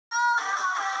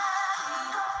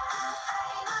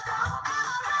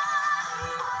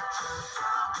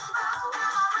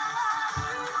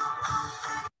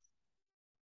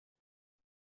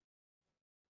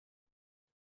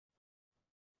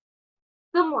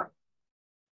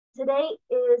Today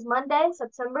is Monday,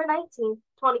 September 19th,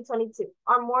 2022.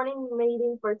 Our morning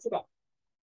meeting for today.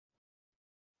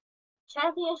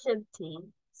 Championship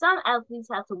team. Some athletes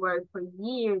have to work for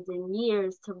years and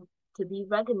years to be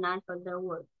recognized for their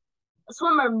work. A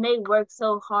swimmer may work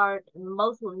so hard and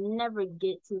most will never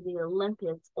get to the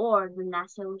Olympics or the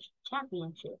national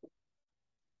championship.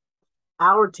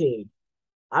 Our team.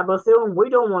 At Bethune, we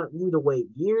don't want you to wait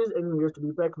years and years to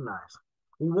be recognized.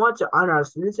 We want to honor our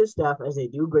students and staff as they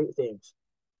do great things.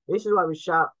 This is why we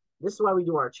shout. This is why we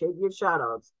do our champion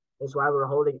shoutouts. It's why we're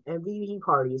holding MVP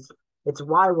parties. It's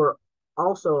why we're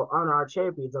also honor our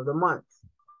champions of the month.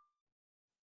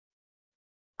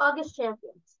 August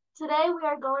champions. Today we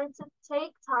are going to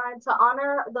take time to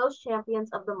honor those champions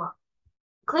of the month.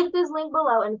 Click this link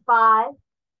below in 5,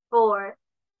 4,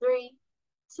 3,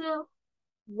 2,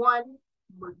 1.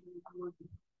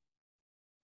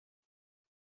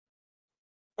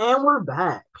 And we're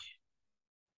back.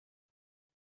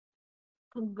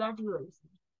 Congratulations.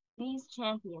 These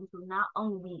champions will not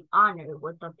only be honored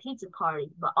with a pizza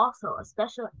party, but also a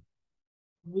special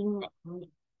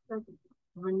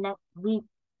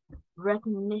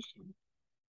recognition.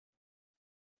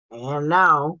 And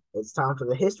now it's time for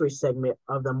the history segment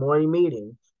of the morning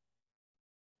meeting.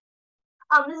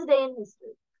 On this day in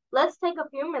history, let's take a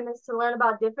few minutes to learn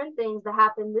about different things that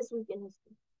happened this week in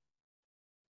history.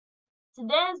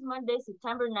 Today is Monday,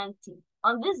 September 19th.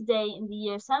 On this day in the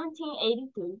year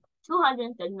 1783,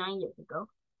 239 years ago,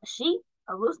 a sheep,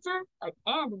 a rooster,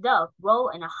 and a dove roll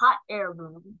in a hot air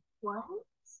balloon. What?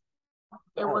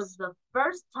 It was the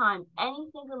first time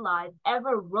anything alive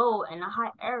ever rolled in a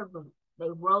hot air balloon. They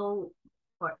rolled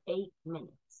for 8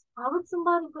 minutes. Why would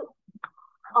somebody put...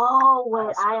 Oh,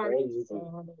 wait, I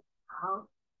understand it now.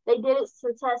 They did it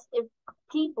to test if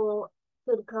people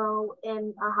could go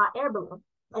in a hot air balloon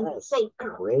and be safe.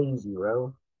 Crazy,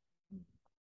 bro.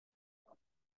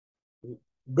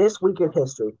 This week in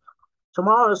history.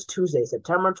 Tomorrow is Tuesday,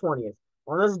 September 20th.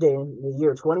 On this day in the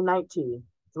year 2019,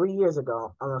 3 years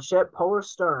ago, on the ship Polar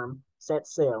Sturm set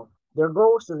sail. Their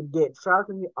goal was to get trapped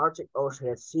in the Arctic Ocean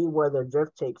and see where their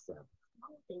drift takes them.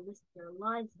 They risked their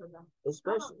lives for them.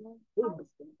 Especially,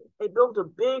 they built a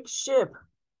big ship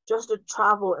just to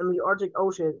travel in the Arctic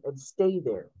Ocean and stay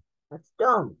there. That's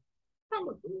dumb. Kind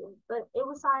of weird, but it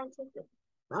was scientific.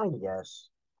 I guess.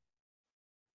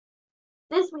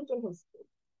 This week in history.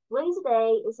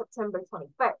 Wednesday is September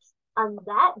 21st. On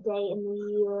that day in the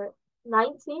year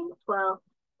 1912,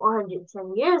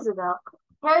 110 years ago,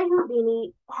 Harry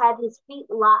Houdini had his feet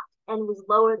locked and was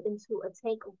lowered into a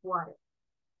tank of water.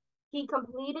 He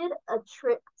completed a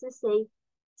trick to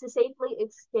safely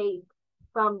escape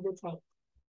from the tank.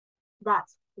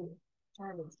 That's cool.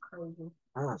 That is crazy.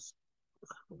 That's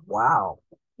wow.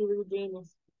 He was a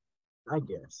genius. I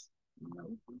guess.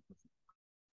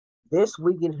 This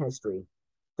week in history.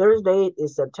 Thursday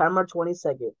is September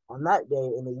 22nd. On that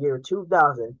day in the year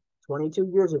 2000, 22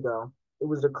 years ago, it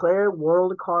was declared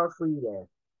World Car Free Day.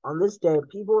 On this day,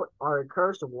 people are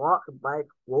encouraged to walk, bike,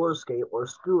 roller skate, or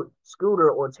scooter,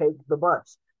 or take the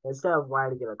bus instead of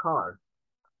riding in a car.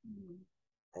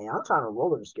 Hey, I'm trying to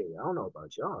roller skate. I don't know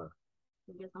about y'all.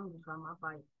 I guess I'm just on my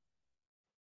bike.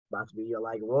 About to be your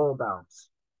like roll bounce.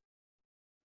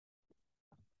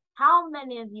 How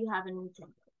many of you have a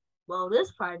Nintendo? Well,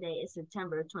 this Friday is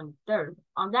September 23rd.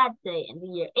 On that day in the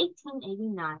year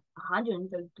 1889,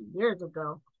 132 years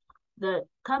ago, the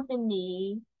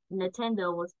company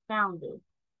Nintendo was founded.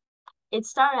 It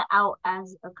started out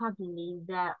as a company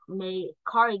that made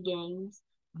card games,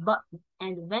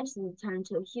 and eventually turned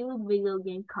to a huge video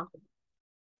game company.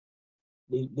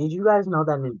 Did you guys know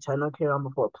that Nintendo came out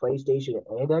before PlayStation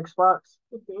and Xbox?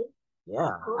 It did?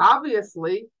 Yeah.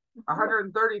 Obviously,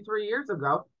 133 years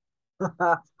ago.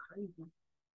 Crazy.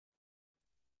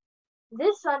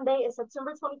 This Sunday is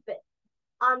September 25th.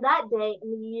 On that day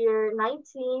in the year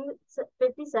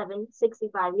 1957,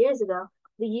 65 years ago,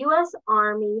 the U.S.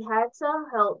 Army had to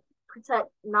help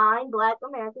protect 9 Black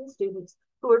American students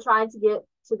who were trying to get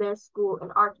to their school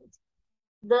in Arkansas.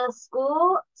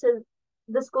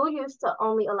 The school used to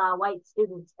only allow white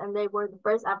students, and they were the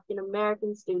first African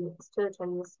American students to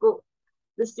attend the school.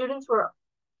 The students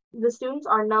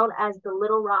are known as the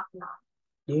Little Rock Nine.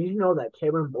 Did you know that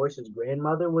Cameron Boyce's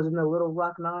grandmother was in the Little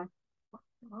Rock Nine?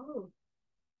 Oh,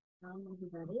 I don't know who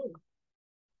that is.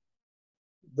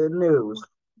 The news.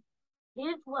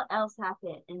 Here's what else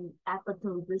happened at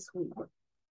Bethune this week.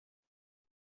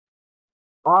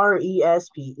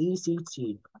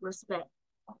 RESPECT. Respect.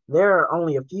 There are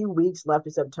only a few weeks left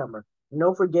in September. And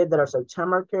don't forget that our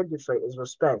September character trait is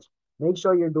respect. Make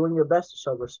sure you're doing your best to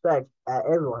show respect at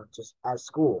everyone, just at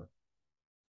school.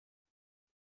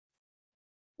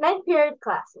 Ninth period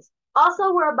classes.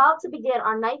 Also, we're about to begin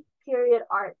our ninth period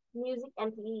art, music,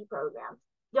 and PE programs.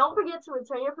 Don't forget to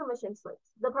return your permission slips.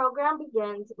 The program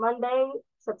begins Monday,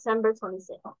 September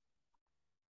 26th.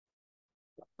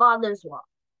 Father's Walk.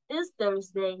 This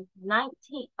Thursday,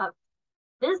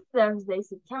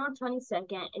 September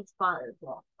 22nd, is Father's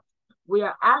Walk. We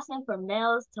are asking for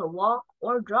males to walk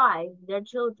or drive their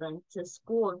children to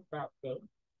school that day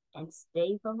and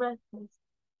stay for breakfast.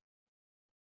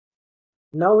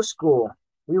 No school.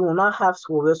 We will not have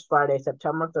school this Friday,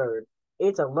 September 3rd.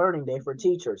 It's a learning day for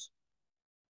teachers.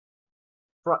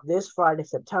 This Friday,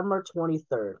 September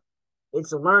 23rd.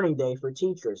 It's a learning day for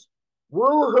teachers.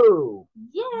 Woohoo!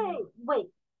 Yay!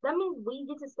 Wait, that means we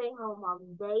get to stay home while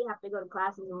they have to go to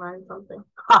classes and learn something.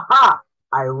 Ha ha!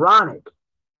 Ironic.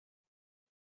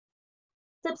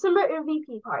 September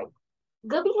MVP party.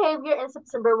 Good behavior in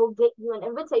September will get you an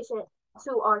invitation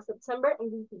to our September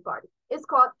MVP party. It's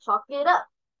called Chalk It Up.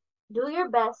 Do your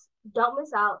best. Don't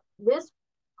miss out. This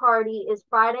party is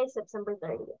Friday, September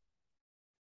 30th.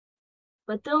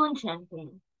 Bethune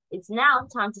Champion. It's now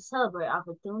time to celebrate our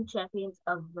Bethune Champions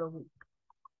of the Week.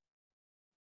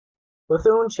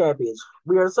 Bethune Champions.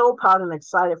 We are so proud and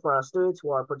excited for our students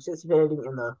who are participating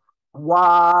in the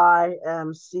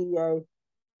YMCA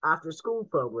after school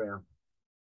program.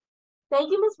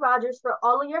 Thank you, Ms. Rogers, for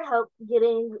all of your help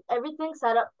getting everything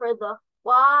set up for the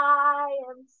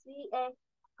YMCA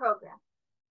program.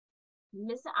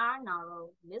 Miss Arenado,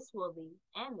 Miss Wilby,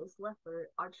 and Miss Lefford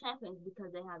are champions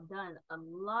because they have done a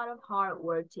lot of hard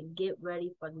work to get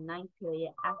ready for the ninth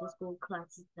period after school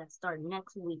classes that start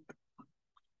next week.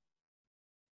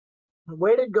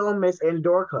 Way to go, Miss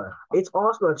Endorka. It's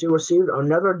awesome that you received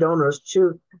another Donors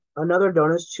Choose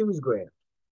grant.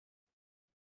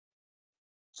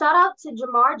 Shout out to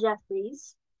Jamar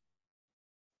Jeffries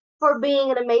for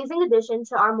being an amazing addition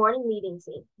to our morning meeting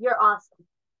team. You're awesome.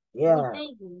 Yeah.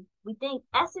 We think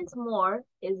Essence Moore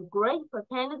is great for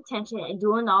paying attention and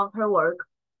doing all of her work.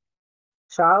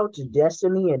 Shout out to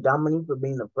Destiny and Dominique for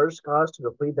being the first cause to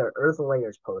complete their Earth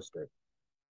Layers poster.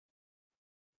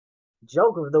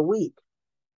 Joke of the week.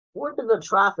 What did the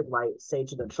traffic light say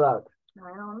to the truck?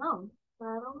 I don't know.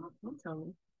 You tell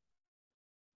me.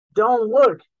 Don't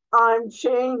look. I'm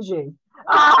changing.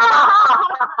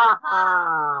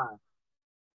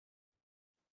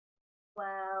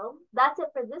 Well, that's it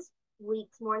for this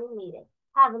week's morning meeting.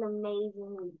 Have an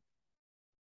amazing week.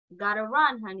 Gotta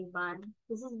run, honey bun.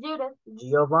 This is Judith.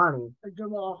 Giovanni.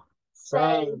 Jamal.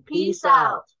 Saying peace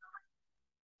out.